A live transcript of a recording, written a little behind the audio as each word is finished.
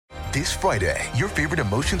This Friday, your favorite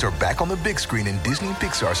emotions are back on the big screen in Disney and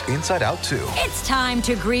Pixar's Inside Out 2. It's time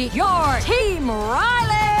to greet your Team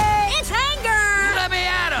Riley! It's anger! Let me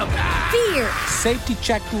at him! Fear! Safety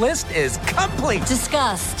checklist is complete!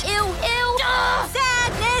 Disgust! Ew, ew!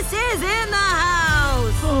 Sadness is in the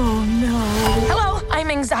house! Oh, no. Hello, I'm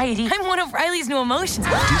anxiety. I'm one of Riley's new emotions.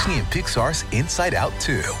 Disney and Pixar's Inside Out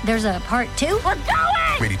 2. There's a part 2? We're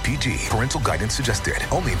going! Rated PG. Parental guidance suggested.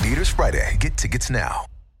 Only in theaters Friday. Get tickets now.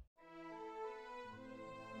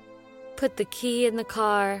 Put the key in the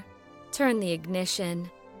car, turn the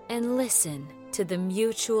ignition, and listen to the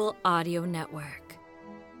Mutual Audio Network.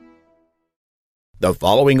 The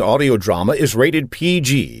following audio drama is rated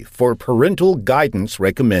PG for parental guidance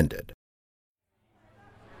recommended.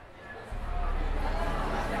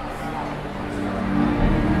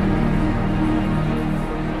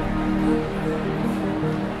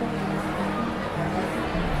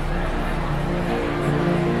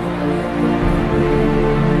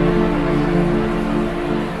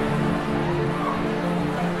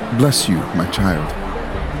 Bless you, my child.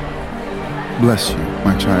 Bless you,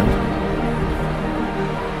 my child.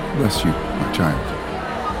 Bless you, my child.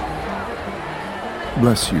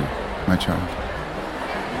 Bless you, my child.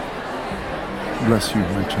 Bless you,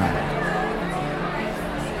 my child.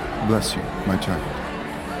 Bless you, my child.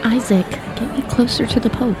 Isaac, get me closer to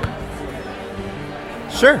the Pope.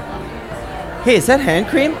 Sure. Hey, is that hand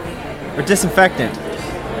cream? Or disinfectant?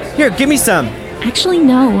 Here, give me some. Actually,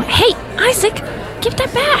 no. Hey, Isaac, give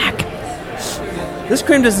that back. This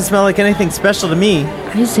cream doesn't smell like anything special to me.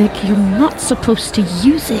 Isaac, you're not supposed to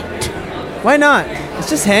use it. Why not? It's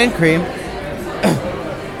just hand cream.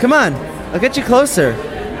 Come on, I'll get you closer.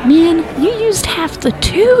 Man, you used half the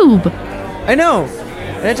tube. I know,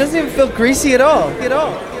 and it doesn't even feel greasy at all.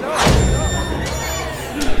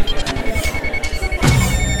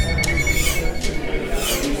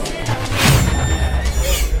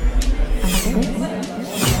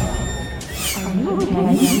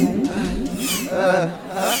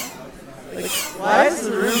 Why is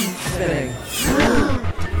the room spinning?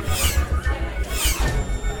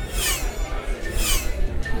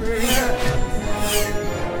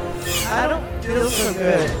 I don't feel so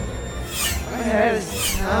good. My head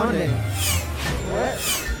is pounding.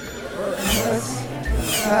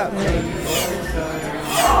 What's happening?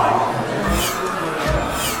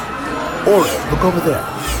 Oriole, look over there.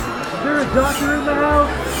 Is there a doctor in the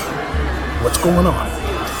house? What's going on?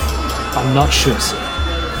 I'm not sure, sir.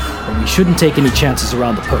 But we shouldn't take any chances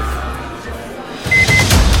around the Pope.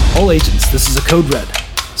 All agents, this is a code red.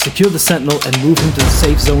 Secure the Sentinel and move him to the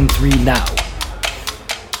safe zone 3 now.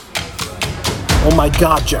 Oh my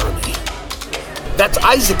God, Jeremy. That's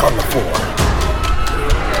Isaac on the floor.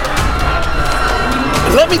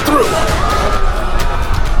 Let me through.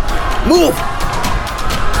 Move.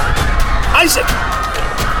 Isaac.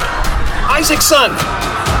 Isaac's son.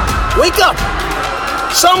 Wake up.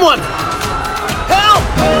 Someone. Help!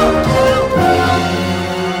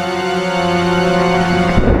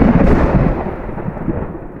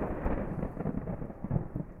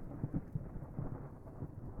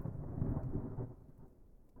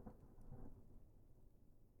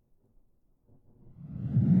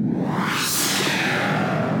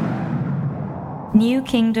 New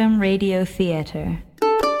Kingdom Radio Theater.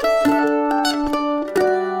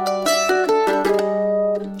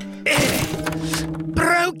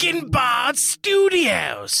 Broken Bard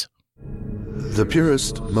Studios. The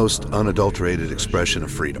purest, most unadulterated expression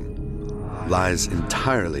of freedom lies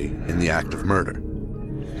entirely in the act of murder.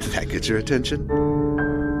 Did that get your attention?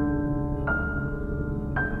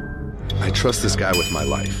 I trust this guy with my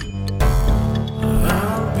life.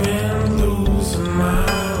 I've been losing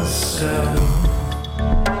myself.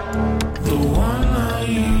 The one I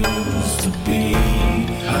used to be.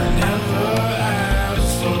 I never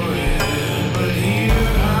asked for it, but here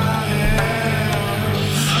I am.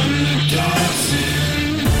 I'm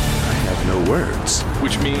dancing. I have no words.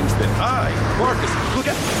 Which means that I, Marcus, look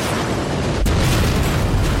at...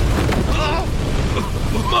 Oh!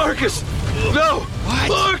 Marcus! No! What?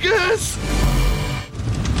 Marcus!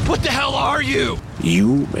 What the hell are you?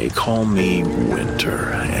 You may call me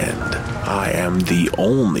Winter, and I am the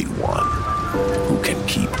only one who can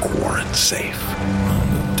keep Quarren safe.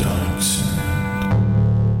 On the dark side.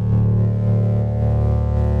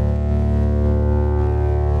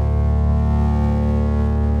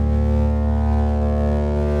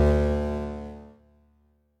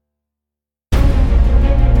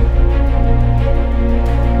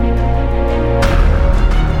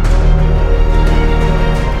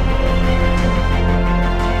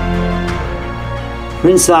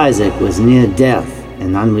 Prince Isaac was near death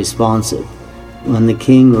and unresponsive when the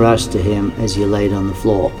king rushed to him as he laid on the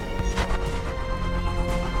floor.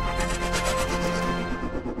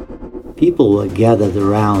 People were gathered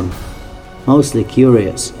around, mostly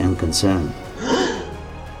curious and concerned.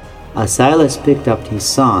 Asilas picked up his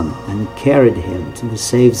son and carried him to the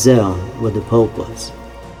safe zone where the Pope was.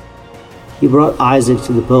 He brought Isaac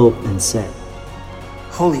to the Pope and said,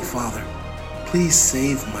 "Holy Father, please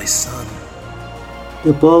save my son."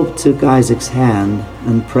 The Pope took Isaac's hand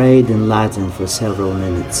and prayed in Latin for several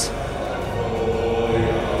minutes.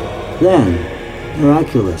 Then,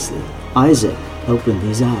 miraculously, Isaac opened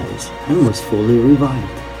his eyes and was fully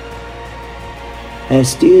revived.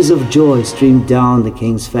 As tears of joy streamed down the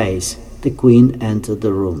king's face, the queen entered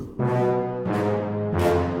the room.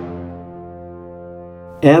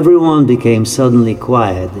 Everyone became suddenly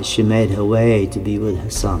quiet as she made her way to be with her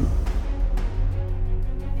son.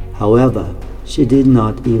 However, she did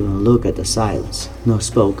not even look at Asilas, nor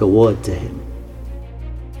spoke a word to him.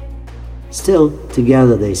 Still,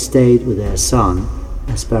 together they stayed with their son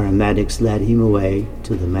as paramedics led him away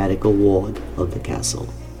to the medical ward of the castle.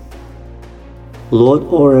 Lord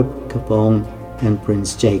Oreb, Capone, and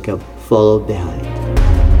Prince Jacob followed behind.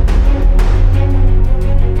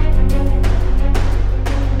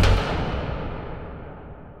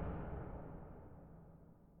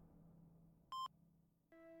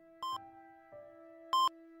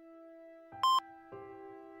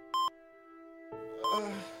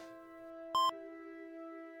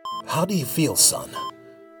 How do you feel, son?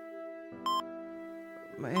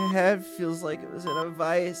 My head feels like it was in a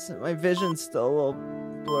vice, and my vision's still a little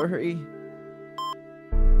blurry.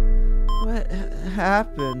 What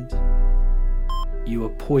happened? You were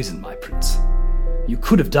poisoned, my prince. You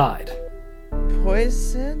could have died.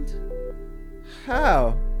 Poisoned?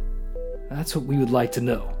 How? That's what we would like to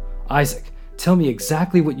know. Isaac, tell me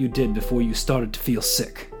exactly what you did before you started to feel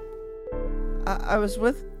sick. I was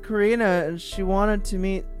with Karina, and she wanted to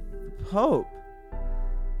meet the Pope.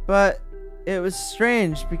 But it was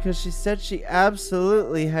strange because she said she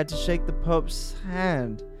absolutely had to shake the Pope's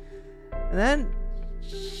hand. And then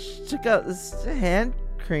she took out this hand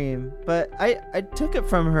cream, but I took it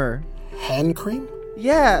from her. Hand cream?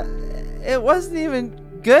 Yeah, it wasn't even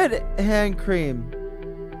good hand cream.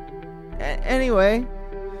 Anyway,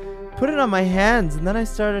 put it on my hands, and then I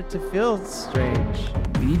started to feel strange.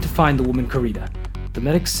 We need to find the woman Karina. The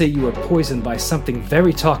medics say you were poisoned by something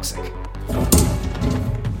very toxic.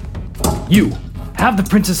 You! Have the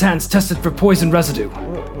prince's hands tested for poison residue.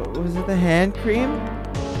 Was it the hand cream?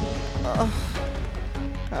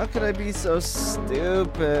 How could I be so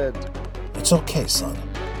stupid? It's okay, son.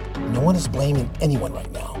 No one is blaming anyone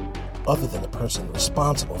right now, other than the person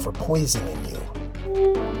responsible for poisoning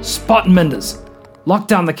you. Spot and Mendes, lock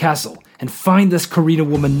down the castle and find this Karina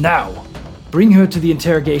woman now. Bring her to the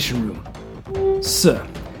interrogation room. Sir,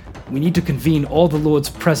 we need to convene all the lords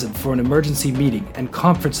present for an emergency meeting and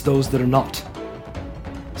conference those that are not.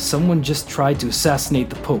 Someone just tried to assassinate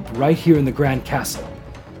the Pope right here in the Grand Castle.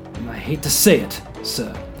 And I hate to say it,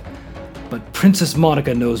 sir, but Princess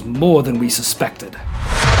Monica knows more than we suspected.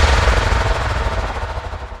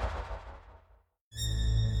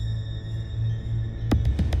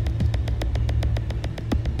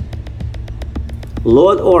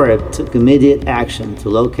 Lord Oreb took immediate action to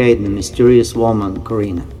locate the mysterious woman,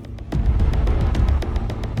 Karina.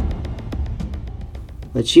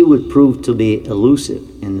 But she would prove to be elusive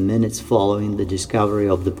in the minutes following the discovery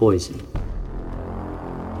of the poison.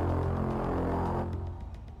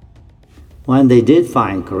 When they did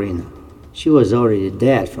find Karina, she was already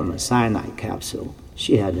dead from a cyanide capsule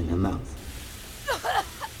she had in her mouth.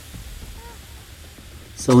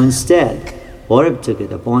 So instead, Oreb took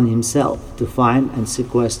it upon himself to find and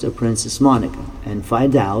sequester Princess Monica and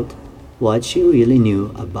find out what she really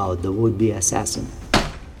knew about the would-be assassin.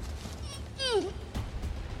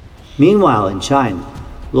 Meanwhile in China,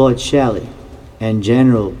 Lord Shelley and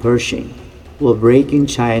General Pershing were breaking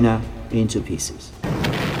China into pieces.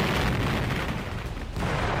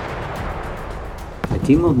 A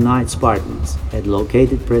team of Knight Spartans had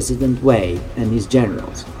located President Wei and his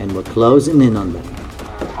generals and were closing in on them.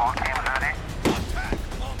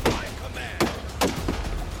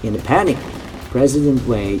 In a panic, President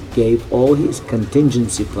Wei gave all his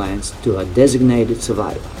contingency plans to a designated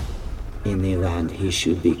survivor in the event he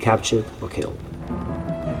should be captured or killed.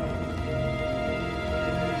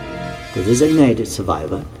 The designated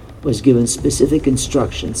survivor was given specific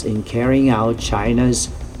instructions in carrying out China's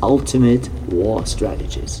ultimate war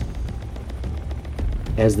strategies.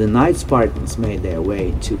 As the Knight Spartans made their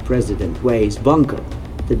way to President Wei's bunker,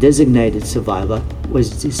 the designated survivor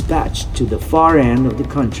was dispatched to the far end of the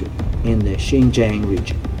country in the Xinjiang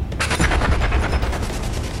region.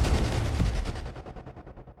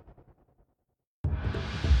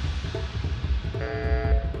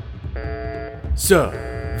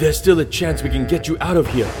 Sir, there's still a chance we can get you out of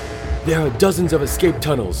here. There are dozens of escape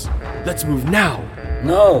tunnels. Let's move now.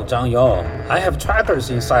 No, Zhang Yao. I have trackers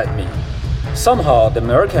inside me. Somehow the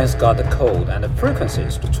Americans got the code and the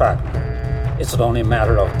frequencies to track me. It's only a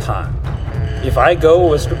matter of time. If I go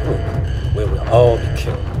with the group, we will all be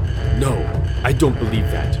killed. No, I don't believe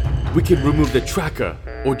that. We can remove the tracker,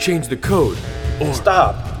 or change the code, or...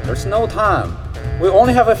 Stop! There's no time. We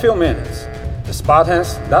only have a few minutes. The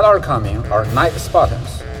Spartans that are coming are night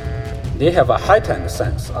Spartans. They have a heightened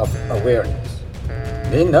sense of awareness.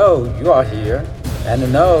 They know you are here,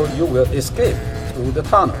 and know you will escape through the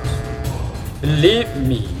tunnels. Believe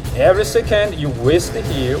me, every second you waste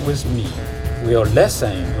here with me will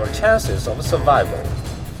lessen your chances of survival.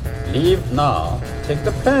 Leave now, take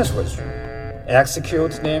the plans with you,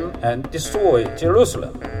 execute them, and destroy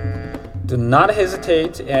Jerusalem. Do not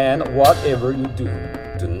hesitate, and whatever you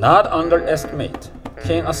do not underestimate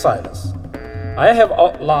King Asilas. I have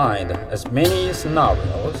outlined as many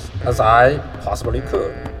scenarios as I possibly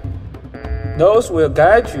could. Those will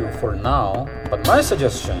guide you for now, but my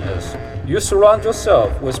suggestion is you surround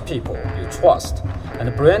yourself with people you trust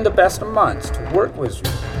and bring the best minds to work with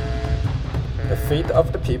you. The fate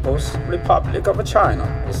of the People's Republic of China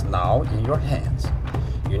is now in your hands.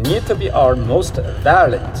 You need to be our most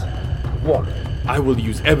valiant warrior. I will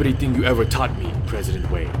use everything you ever taught me, President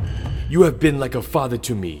Wei. You have been like a father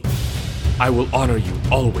to me. I will honor you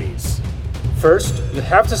always. First, you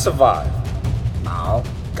have to survive. Now,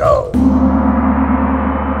 go.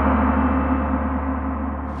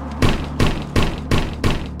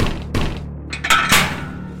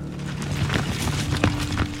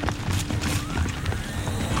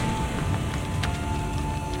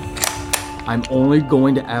 I'm only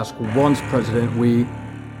going to ask once, President Wei.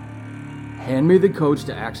 Hand me the codes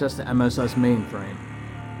to access the MSS mainframe.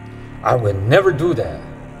 I will never do that.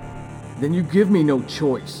 Then you give me no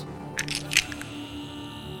choice.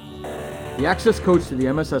 The access codes to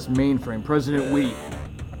the MSS mainframe, President Wei.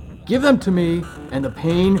 Give them to me, and the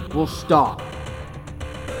pain will stop.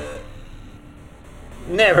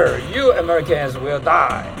 Never. You Americans will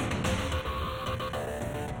die.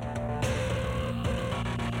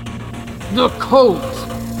 The codes!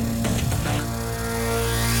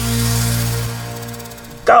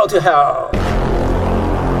 Go to hell!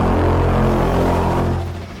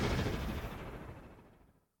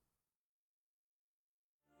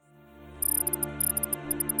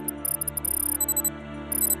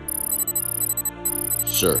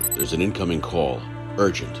 Sir, there's an incoming call.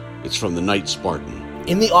 Urgent. It's from the Night Spartan.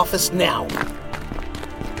 In the office now.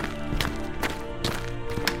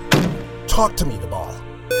 Talk to me, the ball.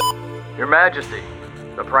 Your Majesty,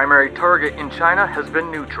 the primary target in China has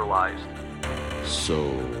been neutralized.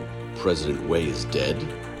 So, President Wei is dead?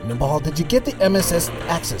 Nabal, did you get the MSS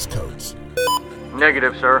access codes?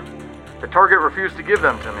 Negative, sir. The target refused to give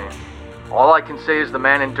them to me. All I can say is the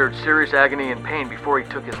man endured serious agony and pain before he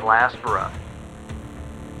took his last breath.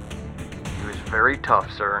 He was very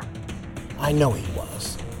tough, sir. I know he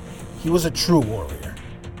was. He was a true warrior.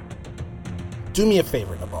 Do me a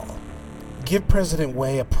favor, Nabal. Give President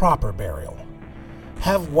Wei a proper burial.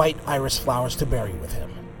 Have white iris flowers to bury with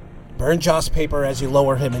him. Burn joss paper as you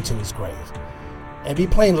lower him into his grave. And be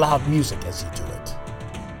playing loud music as you do it.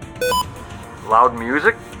 Loud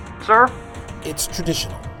music, sir? It's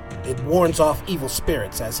traditional. It warns off evil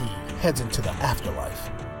spirits as he heads into the afterlife.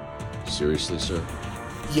 Seriously, sir?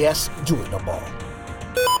 Yes, do it, Nabal.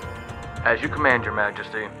 As you command, Your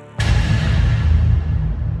Majesty.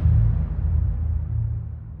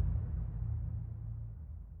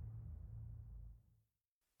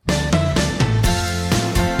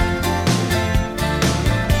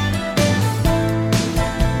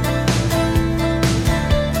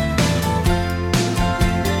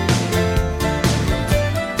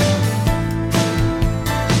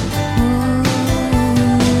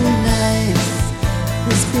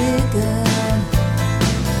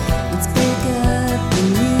 It's bigger than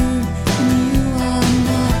you.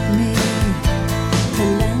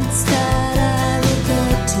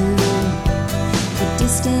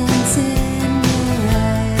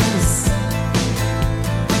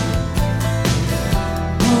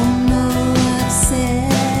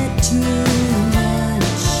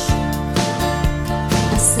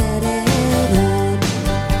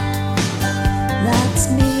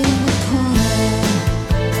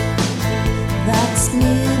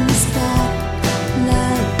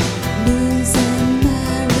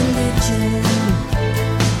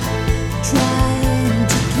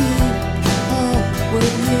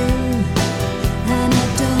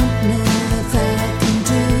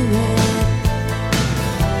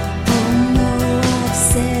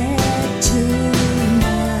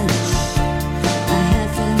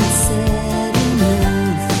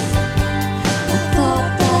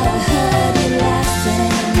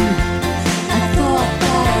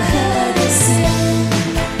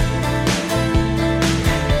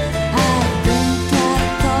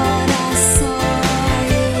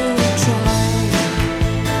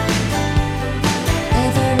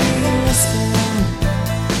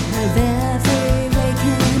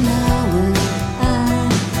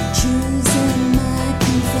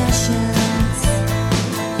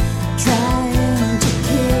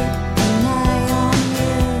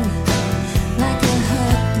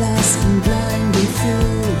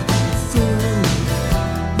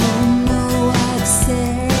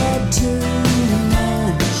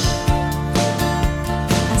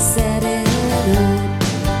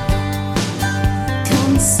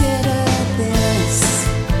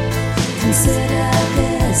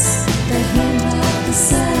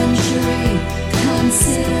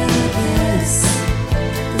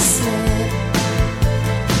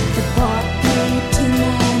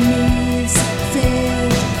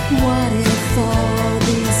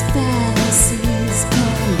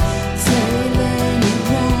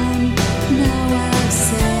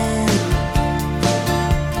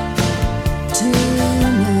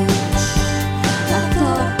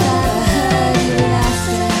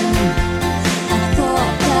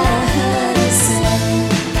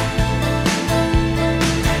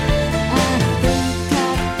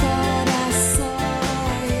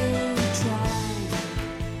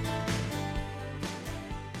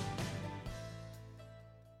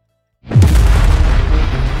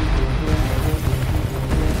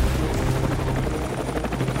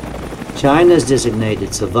 China's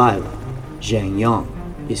designated survivor, Zhang Yang,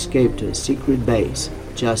 escaped to a secret base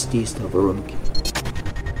just east of Urumqi.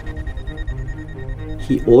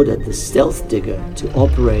 He ordered the stealth digger to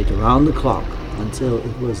operate around the clock until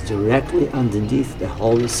it was directly underneath the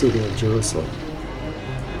holy city of Jerusalem.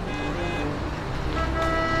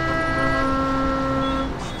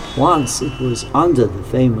 Once it was under the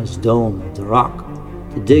famous Dome of the Rock,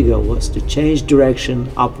 the digger was to change direction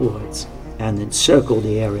upwards and encircle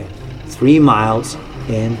the area 3 miles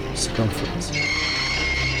in circumference.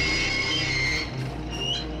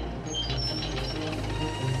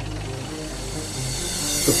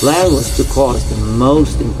 The plan was to cause the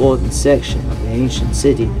most important section of the ancient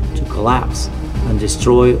city to collapse and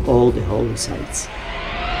destroy all the holy sites.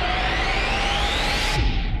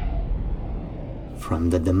 From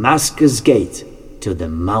the Damascus Gate to the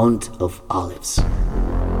Mount of Olives.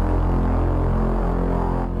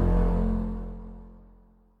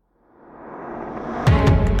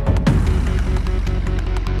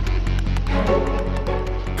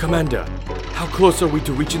 Commander, how close are we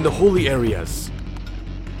to reaching the holy areas?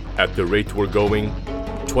 At the rate we're going,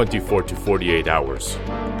 24 to 48 hours.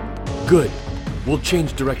 Good. We'll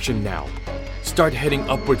change direction now. Start heading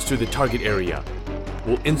upwards to the target area.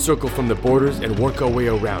 We'll encircle from the borders and work our way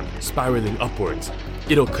around, spiraling upwards.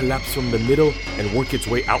 It'll collapse from the middle and work its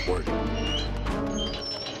way outward.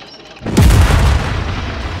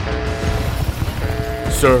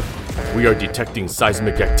 Sir, we are detecting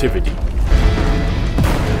seismic activity.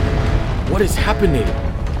 What is happening?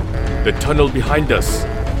 The tunnel behind us.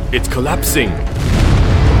 It's collapsing.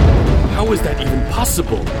 How is that even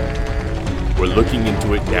possible? We're looking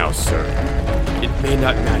into it now, sir. It may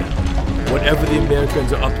not matter. Whatever the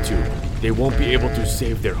Americans are up to, they won't be able to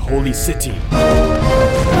save their holy city.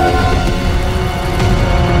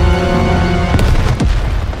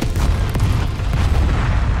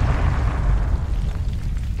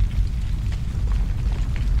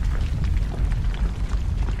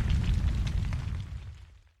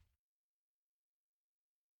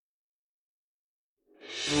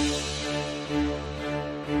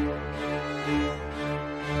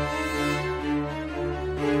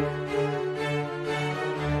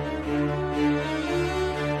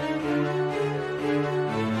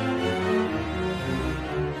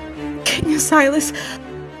 Silas,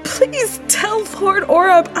 please tell Lord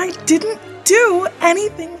Oreb I didn't do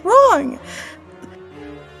anything wrong.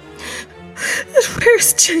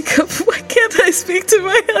 Where's Jacob? Why can't I speak to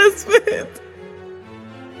my husband?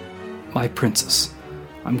 My princess,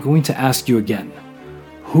 I'm going to ask you again.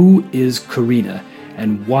 Who is Karina,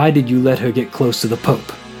 and why did you let her get close to the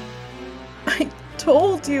Pope? I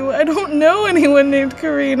told you, I don't know anyone named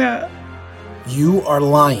Karina. You are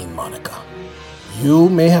lying, Monica. You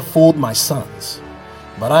may have fooled my sons,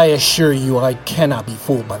 but I assure you I cannot be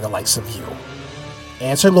fooled by the likes of you.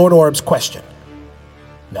 Answer Lord Oreb's question.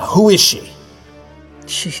 Now, who is she?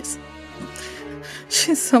 She's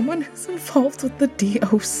someone who's involved with the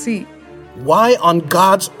DOC. Why on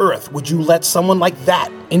God's earth would you let someone like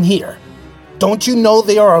that in here? Don't you know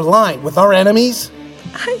they are aligned with our enemies?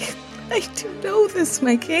 I do know this,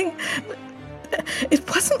 my king. It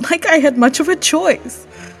wasn't like I had much of a choice.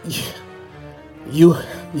 You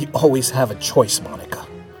always have a choice, Monica.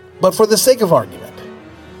 But for the sake of argument,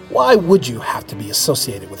 why would you have to be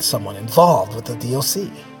associated with someone involved with the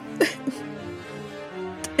DOC?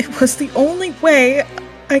 It was the only way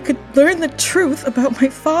I could learn the truth about my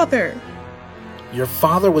father. Your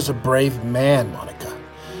father was a brave man, Monica.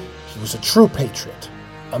 He was a true patriot,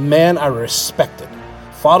 a man I respected,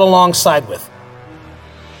 fought alongside with,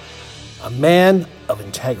 a man of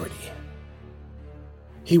integrity.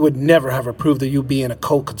 He would never have approved of you being a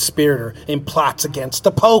co-conspirator in plots against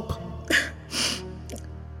the Pope.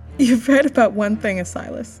 You've read about one thing,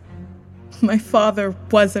 Silas. My father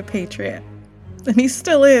was a patriot, and he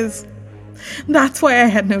still is. That's why I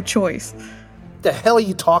had no choice. The hell are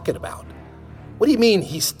you talking about? What do you mean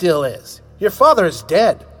he still is? Your father is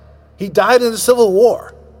dead. He died in the Civil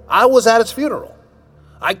War. I was at his funeral.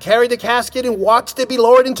 I carried the casket and watched it be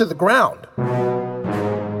lowered into the ground.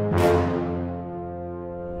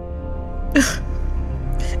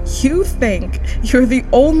 You think you're the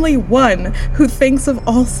only one who thinks of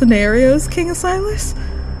all scenarios, King Silas?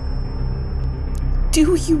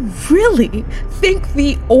 Do you really think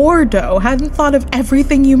the Ordo hadn't thought of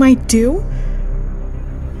everything you might do?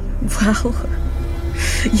 Well,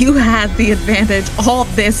 you had the advantage all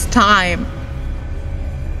this time.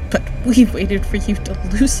 But we waited for you to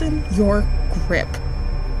loosen your grip.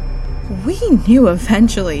 We knew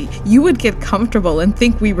eventually you would get comfortable and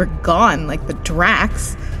think we were gone like the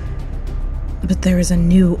Drax. But there is a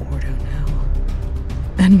new Ordo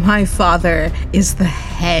now. And my father is the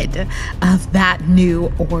head of that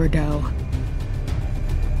new Ordo.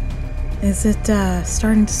 Is it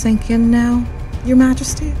starting to sink in now, Your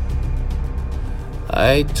Majesty?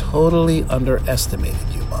 I totally underestimated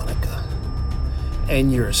you, Monica.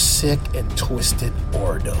 And your sick and twisted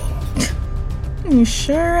Ordo. You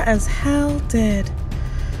sure as hell did.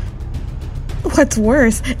 What's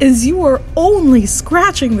worse is you are only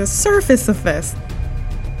scratching the surface of this.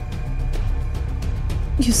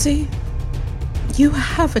 You see, you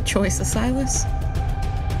have a choice, Silas.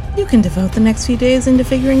 You can devote the next few days into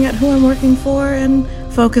figuring out who I'm working for and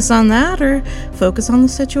focus on that, or focus on the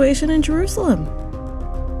situation in Jerusalem.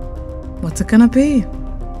 What's it gonna be?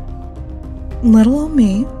 Little old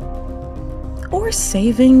me? Or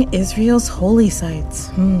saving Israel's holy sites?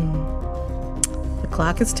 The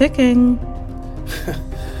clock is ticking.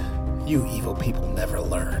 You evil people never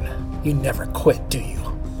learn. You never quit, do you?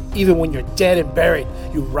 Even when you're dead and buried,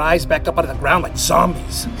 you rise back up out of the ground like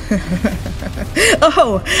zombies.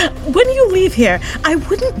 Oh, when you leave here, I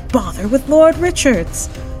wouldn't bother with Lord Richards.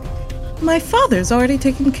 My father's already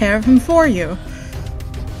taken care of him for you.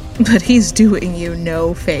 But he's doing you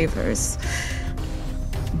no favors.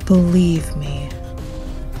 Believe me.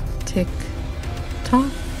 Tick,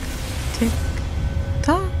 tock, tick,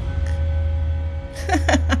 tock.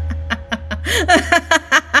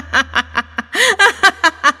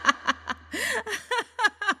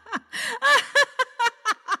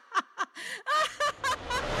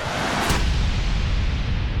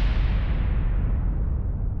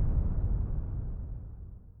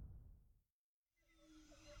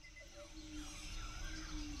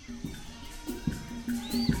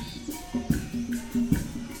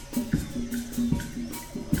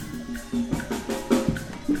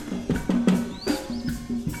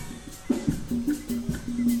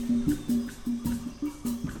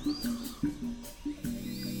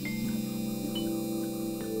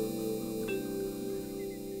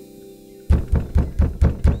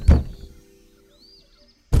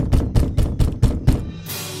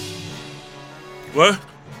 What?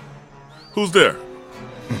 Who's there?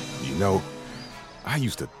 You know, I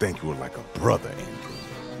used to think you were like a brother, Andrew.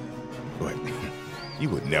 But you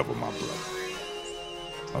were never my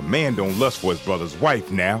brother. A man don't lust for his brother's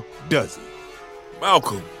wife now, does he?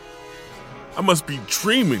 Malcolm, I must be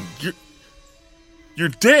dreaming. You're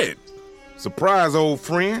dead. Surprise, old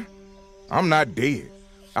friend. I'm not dead.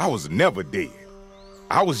 I was never dead.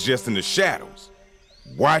 I was just in the shadows,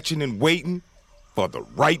 watching and waiting for the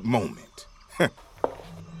right moment.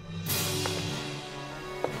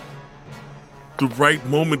 The right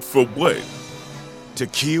moment for what? To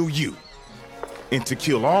kill you. And to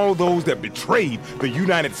kill all those that betrayed the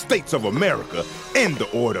United States of America and the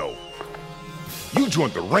Ordo. You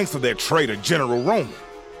joined the ranks of that traitor, General Roman.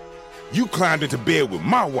 You climbed into bed with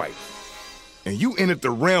my wife. And you entered the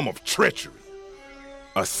realm of treachery.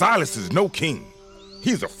 Silas is no king.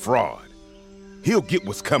 He's a fraud. He'll get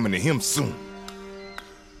what's coming to him soon.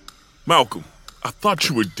 Malcolm, I thought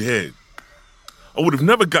you were dead. I would have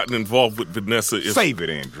never gotten involved with Vanessa if... Save it,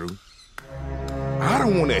 Andrew. I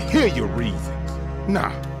don't want to hear your reasons.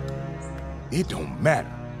 Nah, it don't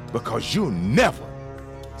matter, because you'll never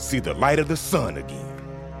see the light of the sun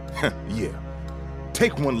again. Yeah,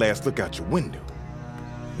 take one last look out your window.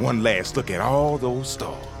 One last look at all those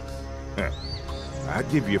stars. I'll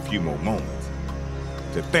give you a few more moments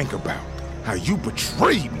to think about how you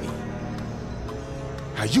betrayed me.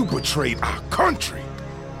 How you betrayed our country.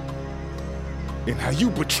 And how you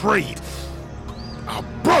betrayed our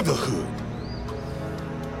brotherhood.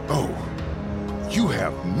 Oh, you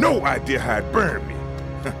have no idea how it burned me,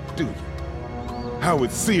 do you? How it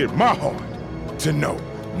seared my heart to know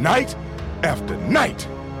night after night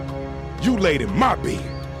you laid in my bed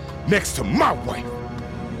next to my wife.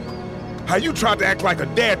 How you tried to act like a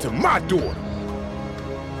dad to my daughter.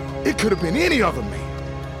 It could have been any other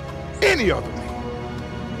man. Any other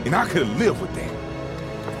man. And I could have lived with that.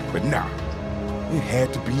 But nah. It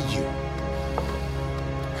had to be you.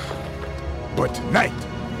 But tonight,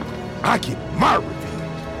 I get my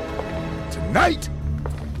revenge. Tonight,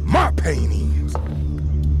 my pain ends.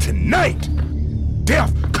 Tonight,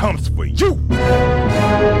 death comes for you.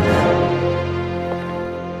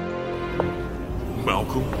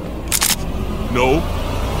 Malcolm? No.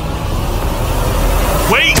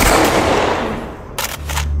 Wait!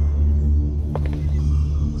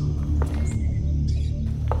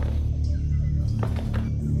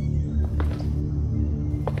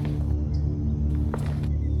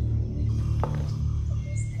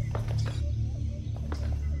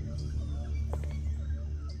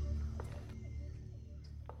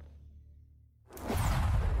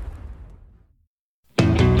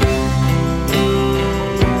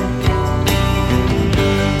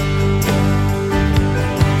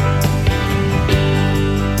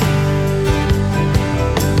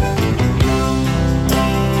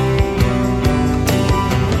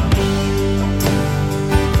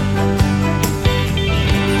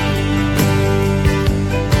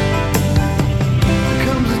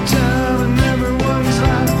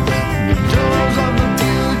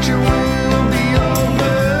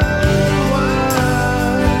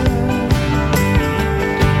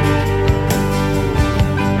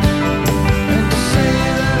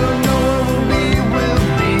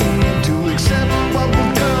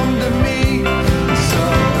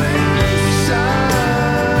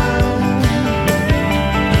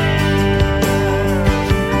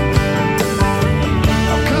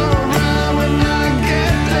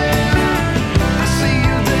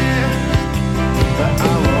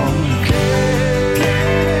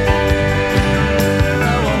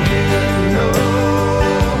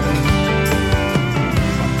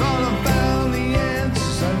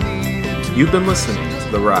 You've been listening to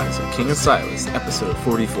The Rise of King Asilas, episode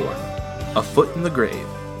 44, A Foot in the Grave,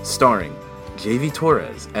 starring J.V.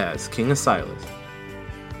 Torres as King Asilas,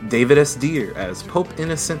 David S. Deere as Pope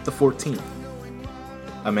Innocent XIV,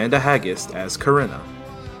 Amanda Haggist as Corinna,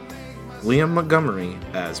 Liam Montgomery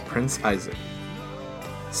as Prince Isaac,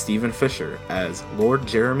 Stephen Fisher as Lord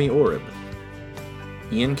Jeremy Orib,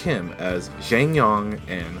 Ian Kim as Zhang Yang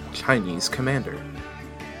and Chinese Commander,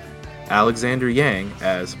 Alexander Yang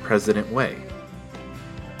as President Wei,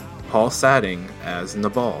 Paul Sadding as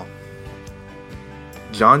Nabal,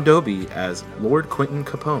 John Dobie as Lord Quentin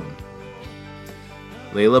Capone,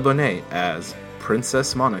 Layla Bonet as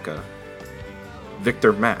Princess Monica,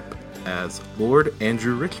 Victor Mapp as Lord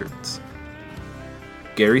Andrew Richards,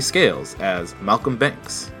 Gary Scales as Malcolm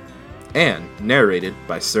Banks, and narrated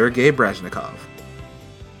by Sergei Brajnikov.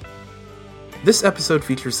 This episode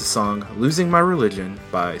features the song Losing My Religion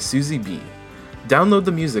by Susie B. Download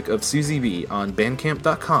the music of Susie B on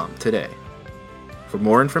bandcamp.com today. For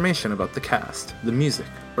more information about the cast, the music,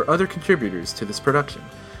 or other contributors to this production,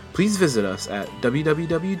 please visit us at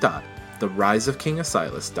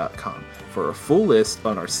www.theriseofkingasilas.com for a full list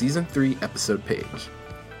on our Season 3 episode page.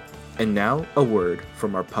 And now, a word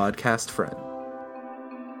from our podcast friend.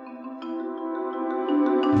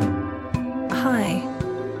 Hi.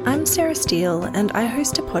 I'm Sarah Steele, and I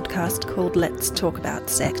host a podcast called Let's Talk About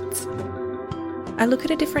Sects. I look at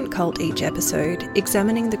a different cult each episode,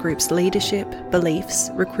 examining the group's leadership, beliefs,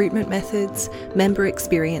 recruitment methods, member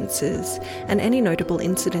experiences, and any notable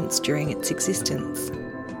incidents during its existence.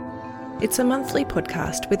 It's a monthly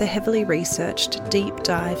podcast with a heavily researched, deep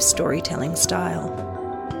dive storytelling style.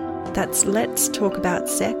 That's Let's Talk About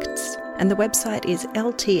Sects, and the website is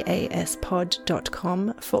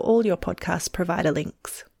ltaspod.com for all your podcast provider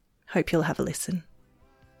links. Hope you'll have a listen.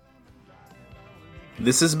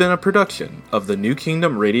 This has been a production of the New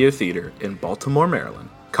Kingdom Radio Theater in Baltimore, Maryland,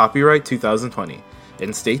 copyright 2020,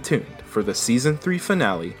 and stay tuned for the Season 3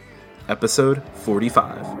 finale, episode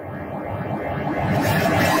 45.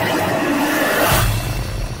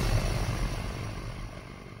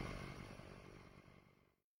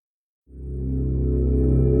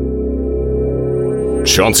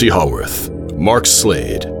 Chauncey Haworth, Mark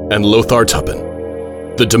Slade, and Lothar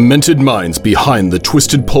Tuppen, the demented minds behind the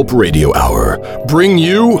Twisted Pulp Radio Hour, bring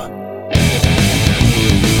you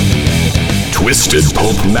Twisted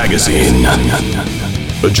Pulp Magazine.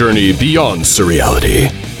 A journey beyond surreality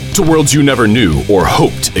to worlds you never knew or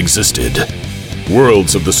hoped existed.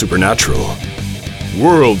 Worlds of the supernatural.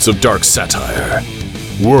 Worlds of dark satire.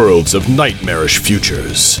 Worlds of nightmarish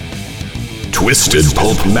futures. Twisted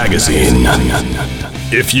Pulp Magazine.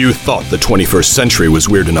 If you thought the 21st century was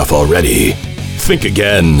weird enough already, think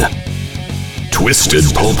again. Twisted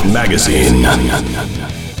Pulp Magazine.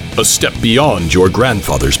 A step beyond your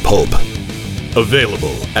grandfather's pulp.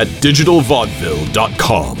 Available at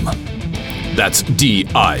digitalvaudeville.com. That's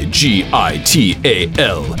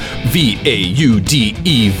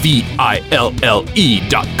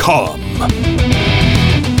digitalvaudeville.com.